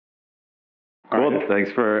Cool. right.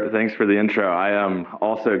 Thanks for the intro. I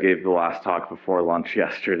also gave the last talk before lunch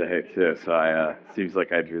yesterday too, so I seems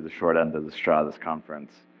like I drew the short end of the straw this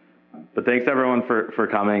conference. But thanks everyone for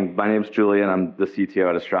coming. My name's Julian. I'm the CTO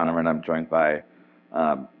at Astronomer, and I'm joined by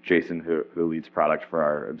Jason, who leads product for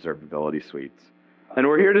our observability suites. And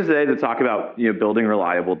we're here today to talk about building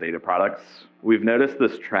reliable data products. We've noticed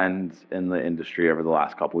this trend in the industry over the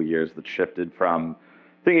last couple of years that shifted from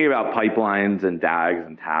thinking about pipelines and DAGs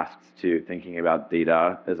and tasks to thinking about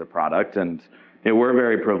data as a product. And we're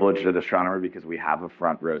very privileged at Astronomer because we have a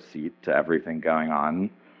front row seat to everything going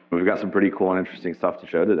on. We've got some pretty cool and interesting stuff to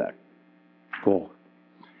show today. Cool.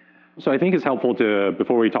 So I think it's helpful to,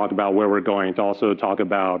 before we talk about where we're going, to also talk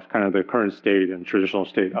about kind of the current state and traditional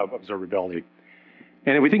state of observability.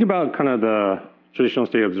 And if we think about kind of the traditional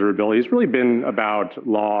state of observability, it's really been about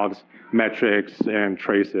logs, metrics, and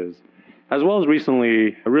traces. As well as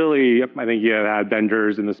recently, really, I think you had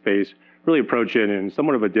vendors in the space really approach it in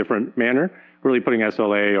somewhat of a different manner, really putting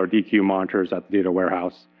SLA or DQ monitors at the data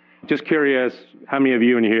warehouse. Just curious, how many of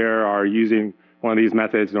you in here are using one of these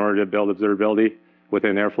methods in order to build observability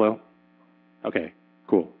within Airflow? Okay,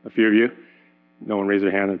 cool. A few of you. No one raised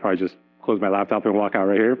their hand. I'd probably just close my laptop and walk out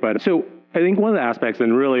right here. But so I think one of the aspects,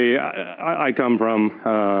 and really I come from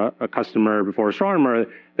a customer before Astronomer,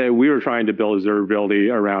 that we were trying to build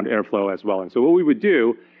observability around Airflow as well. And so what we would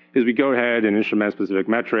do is we go ahead and instrument specific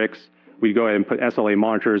metrics. We go ahead and put SLA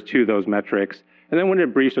monitors to those metrics. And then when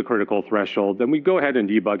it breached a critical threshold, then we go ahead and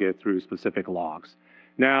debug it through specific logs.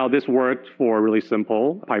 Now, this worked for really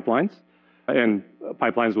simple pipelines and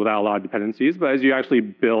pipelines without a lot of dependencies. But as you actually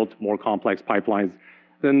built more complex pipelines,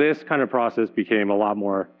 then this kind of process became a lot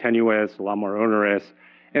more tenuous, a lot more onerous,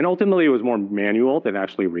 and ultimately it was more manual than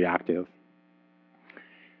actually reactive.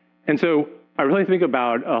 And so I really think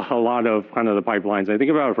about a lot of kind of the pipelines. I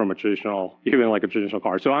think about it from a traditional, even like a traditional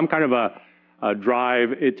car. So I'm kind of a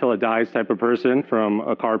drive it till it dies type of person from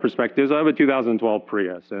a car perspective. So I have a 2012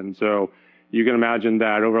 Prius. And so you can imagine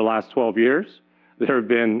that over the last 12 years, there have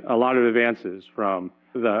been a lot of advances from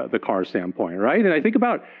the car standpoint, right? And I think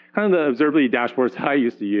about kind of the observability dashboards I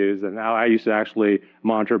used to use and how I used to actually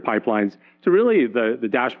monitor pipelines to really the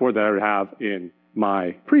dashboard that I would have in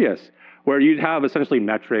my Prius, where you'd have essentially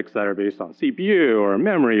metrics that are based on CPU or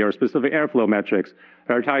memory or specific Airflow metrics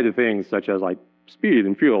that are tied to things such as like speed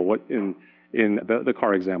and fuel, what in the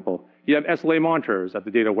car example. You have SLA monitors at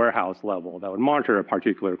the data warehouse level that would monitor a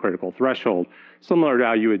particular critical threshold, similar to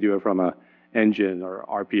how you would do it from a engine or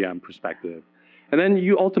RPM perspective. And then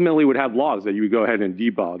you ultimately would have logs that you would go ahead and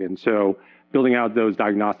debug. And so building out those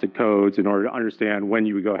diagnostic codes in order to understand when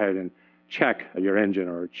you would go ahead and check your engine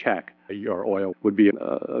or check your oil would be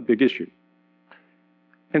a big issue.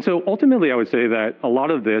 And so ultimately, I would say that a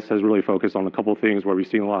lot of this has really focused on a couple of things where we've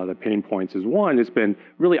seen a lot of the pain points is one, it's been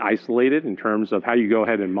really isolated in terms of how you go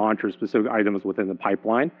ahead and monitor specific items within the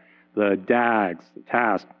pipeline. The DAGs, the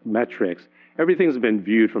tasks, metrics, everything's been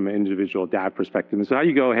viewed from an individual DAG perspective. And so how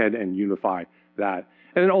you go ahead and unify that.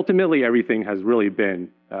 And then ultimately, everything has really been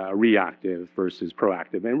reactive versus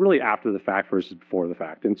proactive, and really after the fact versus before the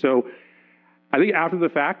fact. And so I think after the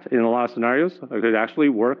fact, in a lot of scenarios, it could actually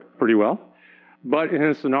work pretty well. But in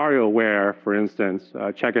a scenario where, for instance,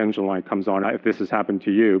 a check engine light comes on, if this has happened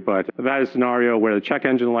to you, but that is a scenario where the check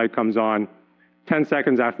engine light comes on, 10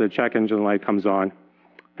 seconds after the check engine light comes on,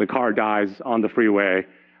 the car dies on the freeway,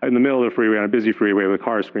 in the middle of the freeway, on a busy freeway, the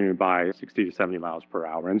car is screaming by 60 to 70 miles per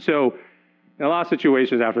hour. And so in a lot of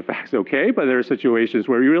situations, after the fact's okay, but there are situations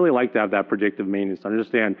where you really like to have that predictive maintenance to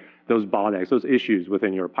understand those bottlenecks, those issues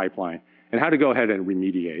within your pipeline, and how to go ahead and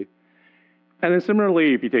remediate. And then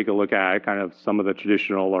similarly, if you take a look at kind of some of the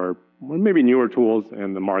traditional or maybe newer tools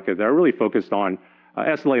in the market that are really focused on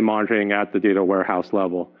SLA monitoring at the data warehouse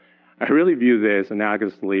level, I really view this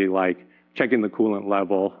analogously like checking the coolant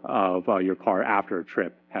level of your car after a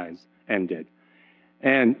trip has ended.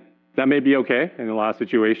 And that may be okay in a lot of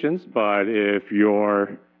situations, but if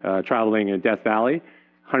you're traveling in Death Valley,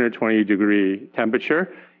 120-degree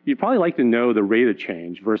temperature, you'd probably like to know the rate of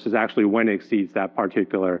change versus actually when it exceeds that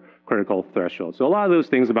particular critical threshold. So a lot of those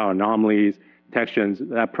things about anomalies, detections,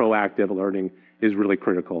 that proactive alerting is really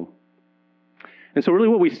critical. And so really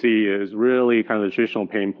what we see is really kind of the traditional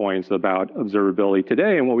pain points about observability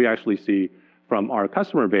today, and what we actually see from our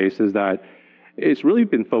customer base is that it's really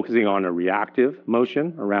been focusing on a reactive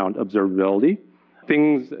motion around observability.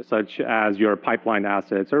 Things such as your pipeline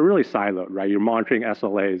assets are really siloed, right? You're monitoring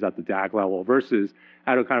SLAs at the DAG level versus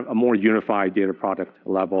at a kind of a more unified data product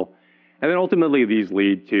level. And then ultimately these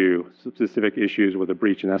lead to specific issues with a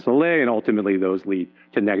breach in SLA, and ultimately those lead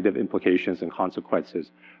to negative implications and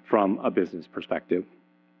consequences from a business perspective.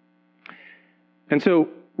 And so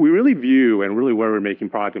we really view and really where we're making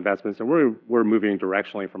product investments and where we're moving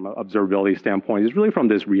directionally from an observability standpoint is really from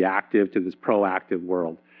this reactive to this proactive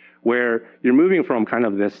world, where you're moving from kind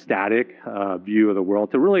of this static view of the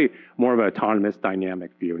world to really more of an autonomous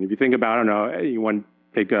dynamic view. And if you think about, I don't know, you want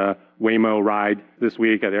to take a Waymo ride this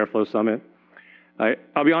week at Airflow Summit,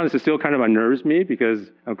 I'll be honest, it still kind of unnerves me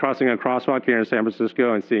because I'm crossing a crosswalk here in San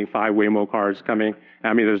Francisco and seeing 5 Waymo cars coming.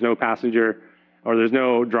 I mean, there's no passenger or there's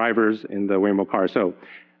no drivers in the Waymo car.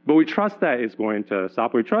 But we trust that it's going to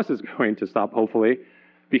stop. We trust it's going to stop, hopefully,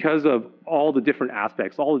 because of all the different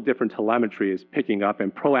aspects, all the different telemetry is picking up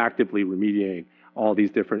and proactively remediating all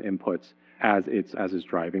these different inputs as it's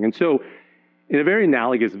driving. And so in a very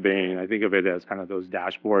analogous vein, I think of it as kind of those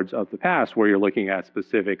dashboards of the past where you're looking at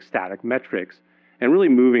specific static metrics and really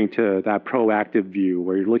moving to that proactive view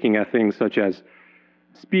where you're looking at things such as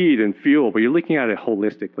speed and fuel, but you're looking at it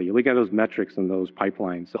holistically. You're looking at those metrics and those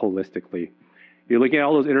pipelines holistically. You're looking at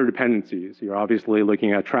all those interdependencies. You're obviously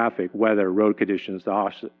looking at traffic, weather, road conditions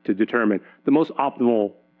to determine the most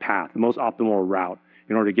optimal path, the most optimal route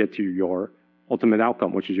in order to get to your ultimate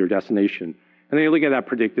outcome, which is your destination. And then you're looking at that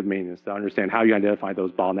predictive maintenance to understand how you identify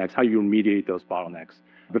those bottlenecks, how you remediate those bottlenecks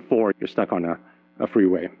before you're stuck on a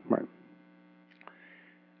freeway. Right.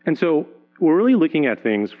 And so we're really looking at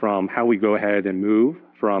things from how we go ahead and move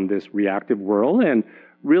from this reactive world. And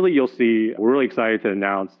really, you'll see, we're really excited to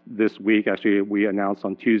announce this week, actually, we announced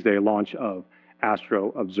on Tuesday, launch of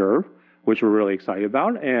Astro Observe, which we're really excited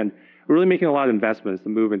about. And we're really making a lot of investments to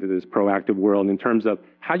move into this proactive world in terms of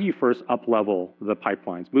how do you first up-level the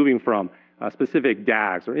pipelines, moving from specific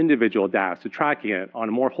DAGs or individual DAGs to tracking it on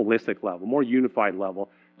a more holistic level, more unified level,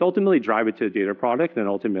 to ultimately drive it to a data product and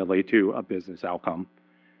ultimately to a business outcome.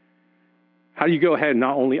 How do you go ahead and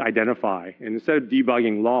not only identify, and instead of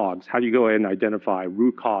debugging logs, how do you go ahead and identify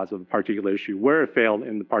root cause of a particular issue, where it failed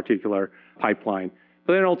in the particular pipeline?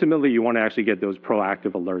 But then ultimately, you want to actually get those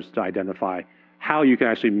proactive alerts to identify how you can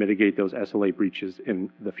actually mitigate those SLA breaches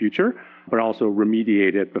in the future, but also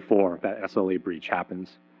remediate it before that SLA breach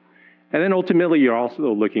happens. And then ultimately, you're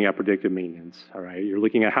also looking at predictive maintenance, all right? You're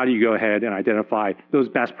looking at how do you go ahead and identify those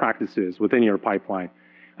best practices within your pipeline.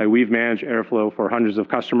 We've managed Airflow for hundreds of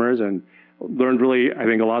customers and learned really, I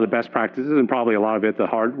think, a lot of the best practices and probably a lot of it the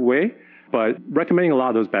hard way, but recommending a lot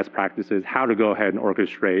of those best practices, how to go ahead and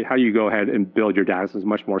orchestrate, how you go ahead and build your DAGs in a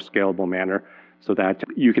much more scalable manner so that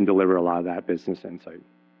you can deliver a lot of that business insight.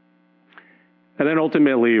 And then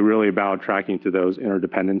ultimately, really about tracking to those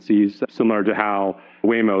interdependencies, similar to how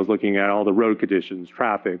Waymo is looking at all the road conditions,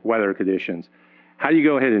 traffic, weather conditions. How do you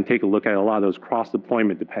go ahead and take a look at a lot of those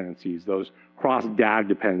cross-deployment dependencies, those cross-DAG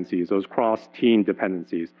dependencies, those cross-team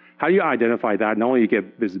dependencies? How do you identify that? Not only you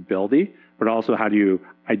get visibility, but also how do you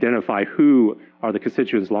identify who are the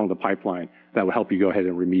constituents along the pipeline that will help you go ahead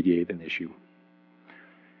and remediate an issue?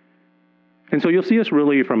 And so you'll see us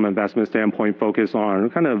really, from an investment standpoint, focus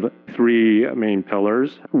on kind of 3 main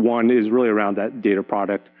pillars. One is really around that data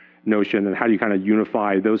product notion and how do you kind of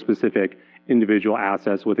unify those specific individual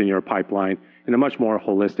assets within your pipeline in a much more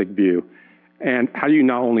holistic view. And how do you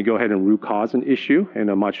not only go ahead and root cause an issue in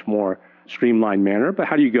a much more streamlined manner, but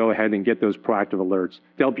how do you go ahead and get those proactive alerts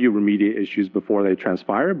to help you remediate issues before they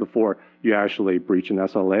transpire, before you actually breach an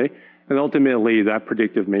SLA? And ultimately, that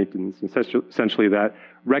predictive maintenance, essentially that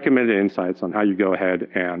recommended insights on how you go ahead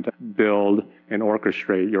and build and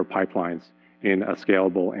orchestrate your pipelines in a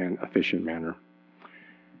scalable and efficient manner.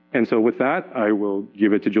 And so with that, I will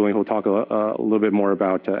give it to Julian, who will talk a little bit more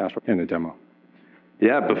about Astro in the demo.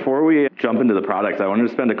 Yeah, before we jump into the product, I wanted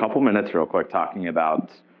to spend a couple minutes real quick talking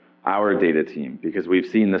about our data team, because we've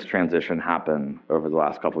seen this transition happen over the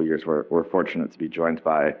last couple of years. We're fortunate to be joined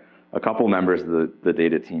by a couple members of the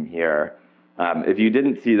data team here. If you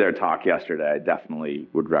didn't see their talk yesterday, I definitely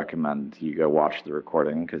would recommend you go watch the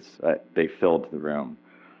recording because they filled the room.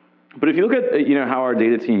 But if you look at how our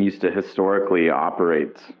data team used to historically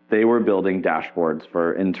operate, they were building dashboards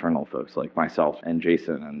for internal folks like myself and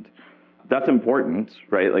Jason. And that's important,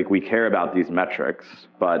 right? Like, we care about these metrics,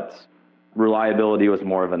 but reliability was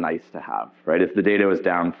more of a nice to have, right? If the data was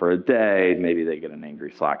down for a day, maybe they get an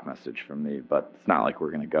angry Slack message from me, but it's not like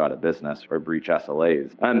we're going to go out of business or breach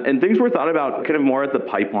SLAs. And things were thought about kind of more at the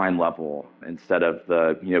pipeline level instead of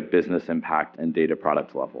the business impact and data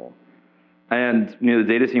product level. And the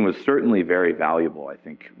data team was certainly very valuable. I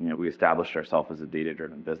think we established ourselves as a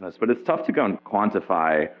data-driven business, but it's tough to go and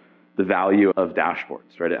quantify the value of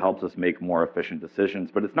dashboards, right? It helps us make more efficient decisions,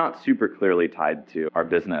 but it's not super clearly tied to our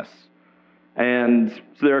business. And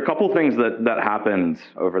so there are a couple things that happened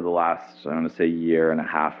over the last, I want to say, year and a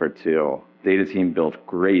half or two. Data team built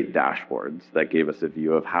great dashboards that gave us a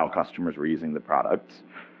view of how customers were using the products.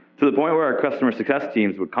 to the point where our customer success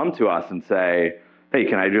teams would come to us and say, hey,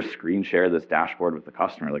 can I just screen share this dashboard with the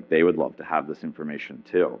customer? Like, they would love to have this information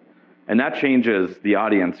too. And that changes the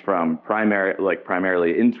audience from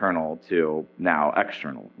primarily internal to now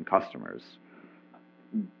external and customers.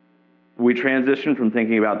 We transitioned from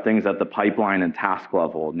thinking about things at the pipeline and task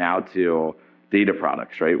level now to data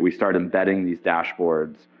products, right? We start embedding these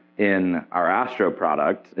dashboards in our Astro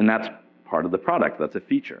product, and that's part of the product. That's a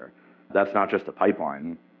feature. That's not just a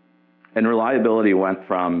pipeline. And reliability went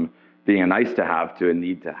from being a nice to have to a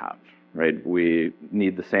need to have, right? We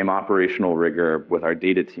need the same operational rigor with our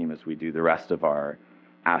data team as we do the rest of our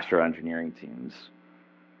Astro engineering teams.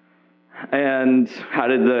 And how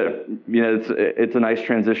did it's a nice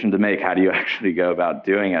transition to make. How do you actually go about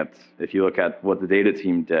doing it? If you look at what the data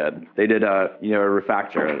team did, they did a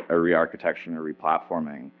refactor, a re-architecture, a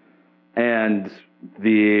replatforming. And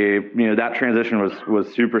that transition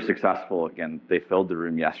was super successful. Again, they filled the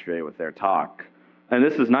room yesterday with their talk. And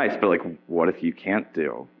this is nice, but like, what if you can't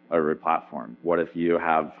do a replatform? What if you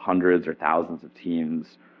have hundreds or thousands of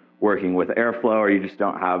teams working with Airflow, or you just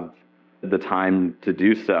don't have the time to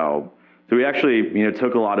do so? So we actually,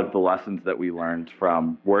 took a lot of the lessons that we learned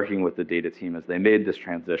from working with the data team as they made this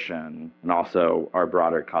transition, and also our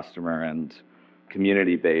broader customer and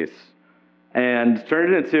community base, and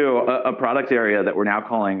turned it into a product area that we're now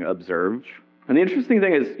calling Observe. And the interesting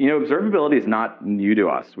thing is, observability is not new to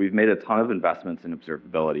us. We've made a ton of investments in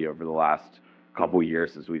observability over the last couple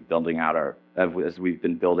years as we've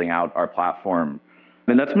been building out our platform.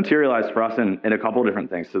 And that's materialized for us in a couple different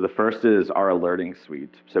things. So the first is our alerting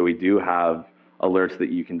suite. So we do have alerts that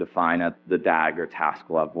you can define at the DAG or task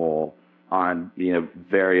level on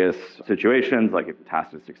various situations, like if the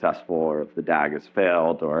task is successful, or if the DAG has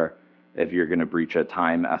failed, or if you're going to breach a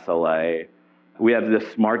time SLA. We have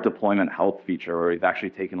this smart deployment health feature where we've actually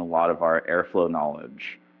taken a lot of our Airflow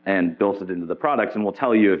knowledge and built it into the product, and we'll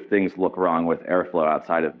tell you if things look wrong with Airflow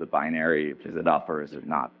outside of the binary. Is it up or is it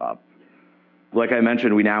not up? Like I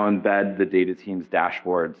mentioned, we now embed the data team's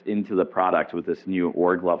dashboards into the product with this new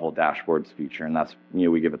org level dashboards feature. And that's,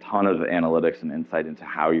 we give a ton of analytics and insight into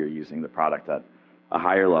how you're using the product at a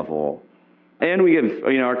higher level. And we give,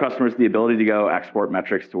 our customers the ability to go export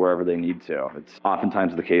metrics to wherever they need to. It's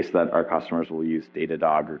oftentimes the case that our customers will use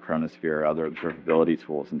Datadog or Chronosphere or other observability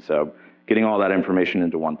tools. And so getting all that information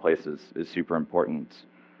into one place is super important.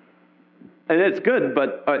 And it's good,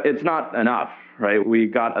 but it's not enough, right? We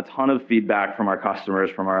got a ton of feedback from our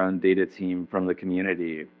customers, from our own data team, from the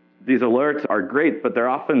community. These alerts are great, but they're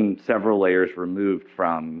often several layers removed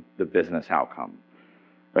from the business outcome,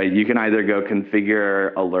 right? You can either go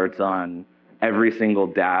configure alerts on every single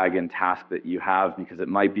DAG and task that you have because it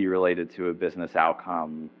might be related to a business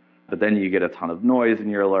outcome, but then you get a ton of noise in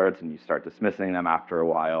your alerts and you start dismissing them after a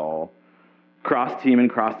while. Cross-team and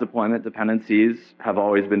cross-deployment dependencies have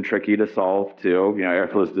always been tricky to solve too.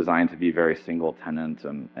 Airflow is designed to be very single tenant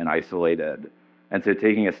and isolated. And so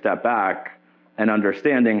taking a step back and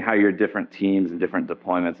understanding how your different teams and different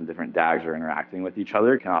deployments and different DAGs are interacting with each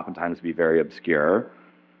other can oftentimes be very obscure.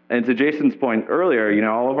 And to Jason's point earlier,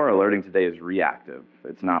 all of our alerting today is reactive.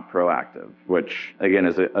 It's not proactive, which again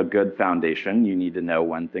is a good foundation. You need to know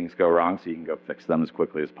when things go wrong so you can go fix them as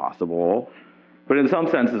quickly as possible. But in some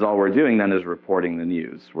senses, all we're doing then is reporting the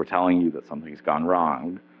news. We're telling you that something's gone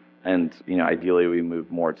wrong. And ideally, we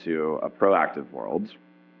move more to a proactive world.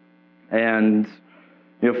 And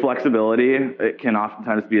flexibility, it can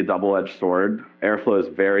oftentimes be a double-edged sword. Airflow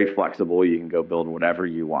is very flexible. You can go build whatever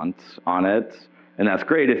you want on it. And that's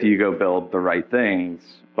great if you go build the right things.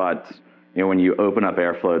 But when you open up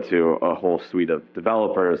Airflow to a whole suite of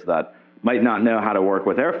developers that might not know how to work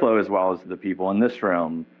with Airflow as well as the people in this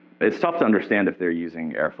room, it's tough to understand if they're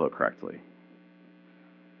using Airflow correctly.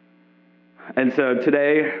 And so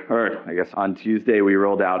today, or I guess on Tuesday, we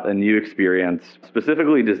rolled out a new experience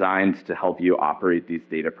specifically designed to help you operate these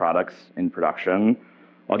data products in production.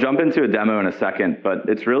 I'll jump into a demo in a second, but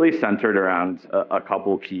it's really centered around a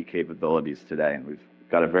couple key capabilities today, and we've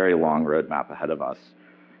got a very long roadmap ahead of us.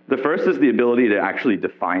 The first is the ability to actually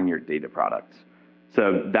define your data product.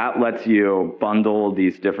 So that lets you bundle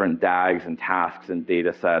these different DAGs and tasks and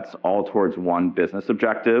data sets all towards one business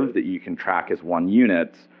objective that you can track as one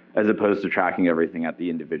unit, as opposed to tracking everything at the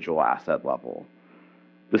individual asset level.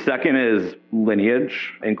 The second is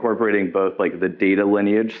lineage, incorporating both like the data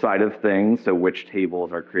lineage side of things, so which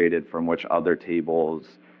tables are created from which other tables,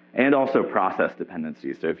 and also process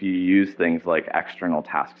dependencies. So if you use things like external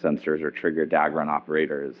task sensors or trigger DAG run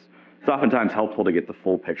operators, it's oftentimes helpful to get the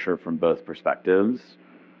full picture from both perspectives.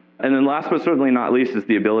 And then last but certainly not least is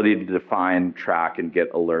the ability to define, track, and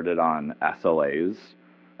get alerted on SLAs.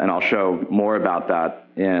 And I'll show more about that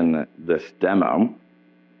in this demo.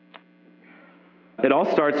 It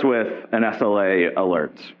all starts with an SLA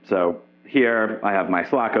alert. So here I have my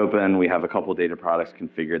Slack open. We have a couple data products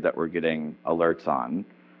configured that we're getting alerts on.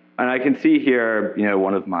 And I can see here,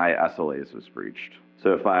 one of my SLAs was breached.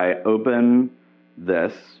 So if I open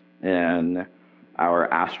this in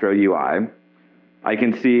our Astro UI, I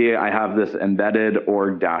can see I have this embedded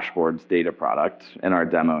org dashboards data product in our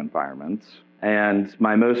demo environment. And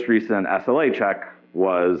my most recent SLA check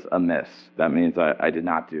was a miss. That means I did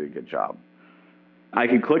not do a good job. I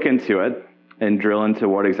can click into it and drill into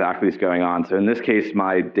what exactly is going on. So in this case,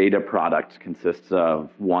 my data product consists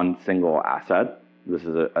of one single asset. This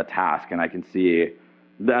is a task, and I can see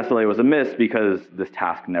the SLA was a miss because this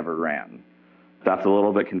task never ran. That's a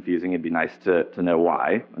little bit confusing. It'd be nice to know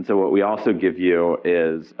why. And so what we also give you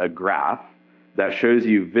is a graph that shows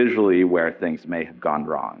you visually where things may have gone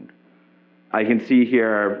wrong. I can see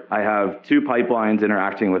here I have two pipelines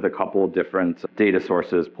interacting with a couple of different data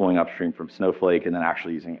sources, pulling upstream from Snowflake and then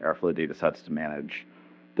actually using Airflow datasets to manage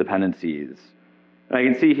dependencies. And I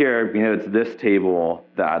can see here, it's this table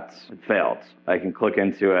that failed. I can click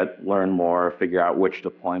into it, learn more, figure out which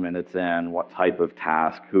deployment it's in, what type of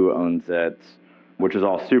task, who owns it, which is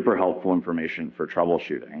all super helpful information for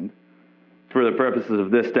troubleshooting. For the purposes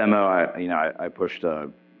of this demo, I pushed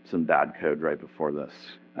some bad code right before this.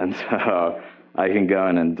 And so I can go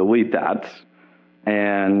in and delete that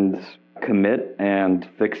and commit and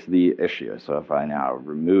fix the issue. So if I now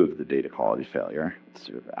remove the data quality failure, let's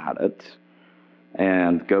sort of add it,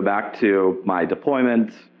 and go back to my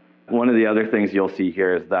deployment. One of the other things you'll see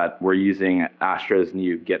here is that we're using Astra's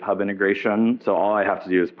new GitHub integration. So all I have to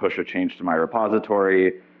do is push a change to my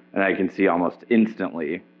repository, and I can see almost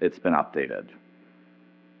instantly it's been updated.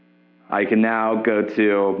 I can now go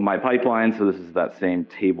to my pipeline. So this is that same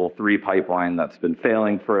table 3 pipeline that's been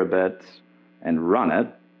failing for a bit, and run it.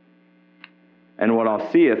 And what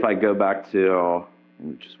I'll see if I go back to, let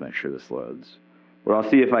me just make sure this loads. What I'll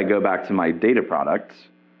see if I go back to my data product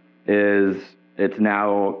is it's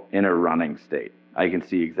now in a running state. I can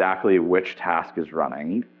see exactly which task is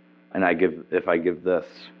running. And if I give this,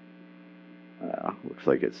 looks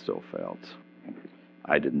like it still failed.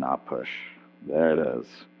 I did not push. There it is.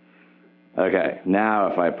 Okay, now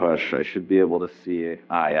if I push, I should be able to see,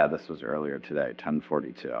 yeah, this was earlier today,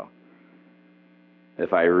 10:42.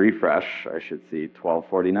 If I refresh, I should see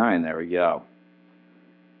 12:49, there we go.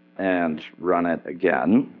 And run it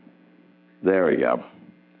again. There we go.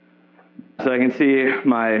 So I can see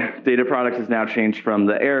my data product has now changed from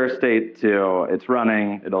the error state to it's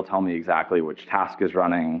running. It'll tell me exactly which task is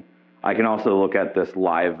running. I can also look at this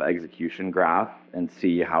live execution graph and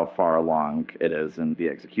see how far along it is in the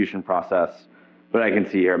execution process. But I can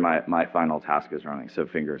see here my final task is running, so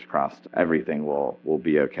fingers crossed everything will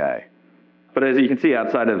be okay. But as you can see,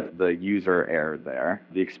 outside of the user error there,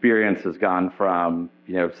 the experience has gone from,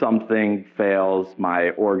 something fails, my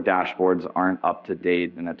org dashboards aren't up to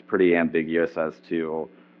date, and it's pretty ambiguous as to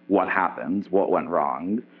what happened, what went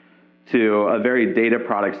wrong, to a very data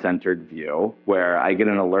product-centered view where I get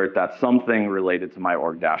an alert that something related to my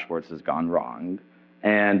org dashboards has gone wrong.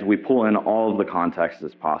 And we pull in all of the context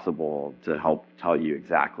as possible to help tell you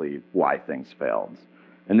exactly why things failed.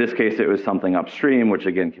 In this case, it was something upstream, which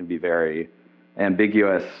again can be very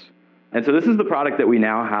ambiguous. And so this is the product that we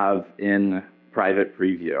now have in private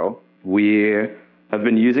preview. We have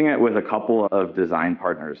been using it with a couple of design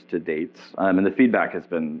partners to date, and the feedback has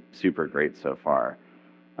been super great so far.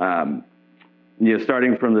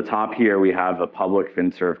 Starting from the top here, we have a public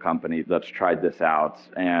FinServe company that's tried this out,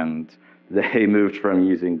 and they moved from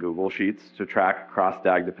using Google Sheets to track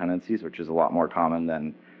cross-DAG dependencies, which is a lot more common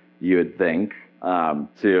than you would think,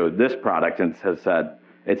 to this product, and has said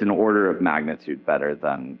it's an order of magnitude better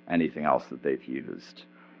than anything else that they've used.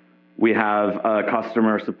 We have a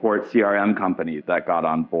customer support CRM company that got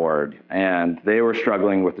on board, and they were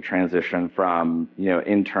struggling with the transition from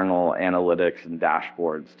internal analytics and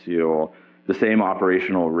dashboards to the same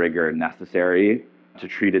operational rigor necessary to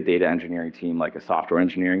treat a data engineering team like a software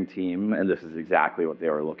engineering team, and this is exactly what they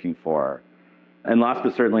were looking for. And last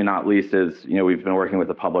but certainly not least is, we've been working with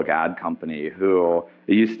a public ad company who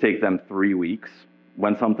it used to take them 3 weeks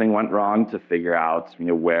when something went wrong to figure out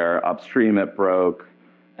where upstream it broke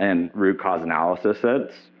and root cause analysis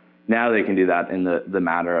it's. Now they can do that in the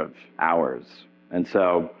matter of hours. And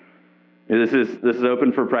so this is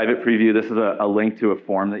open for private preview. This is a link to a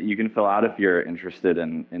form that you can fill out if you're interested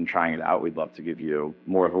in trying it out. We'd love to give you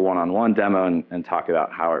more of a one-on-one demo and talk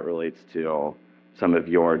about how it relates to some of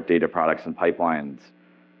your data products and pipelines.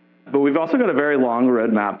 But we've also got a very long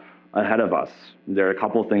roadmap ahead of us. There are a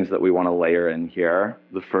couple of things that we want to layer in here.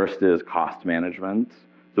 The first is cost management.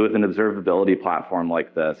 So with an observability platform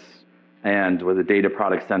like this, and with a data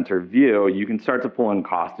product center view, you can start to pull in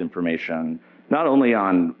cost information, not only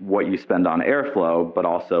on what you spend on Airflow, but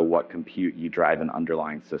also what compute you drive in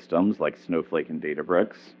underlying systems like Snowflake and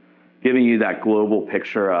Databricks, giving you that global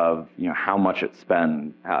picture of how much it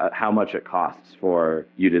spends, how much it costs for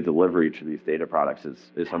you to deliver each of these data products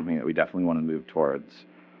is something that we definitely want to move towards.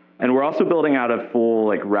 And we're also building out a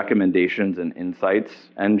full recommendations and insights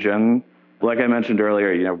engine. Like I mentioned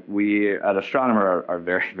earlier, we at Astronomer are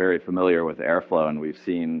very, very familiar with Airflow, and we've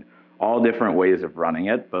seen all different ways of running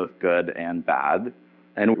it, both good and bad.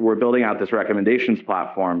 And we're building out this recommendations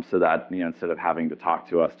platform so that instead of having to talk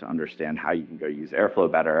to us to understand how you can go use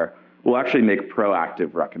Airflow better, we'll actually make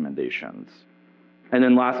proactive recommendations. And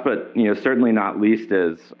then last but certainly not least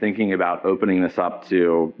is thinking about opening this up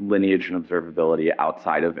to lineage and observability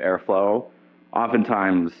outside of Airflow.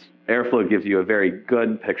 Oftentimes, Airflow gives you a very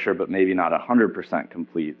good picture, but maybe not 100%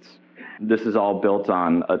 complete. This is all built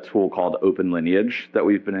on a tool called Open Lineage that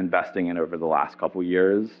we've been investing in over the last couple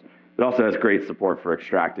years. It also has great support for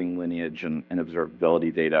extracting lineage and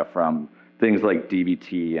observability data from things like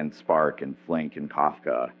dbt and Spark and Flink and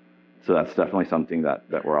Kafka. So that's definitely something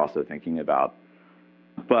that we're also thinking about.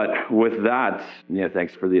 But with that,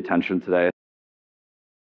 thanks for the attention today.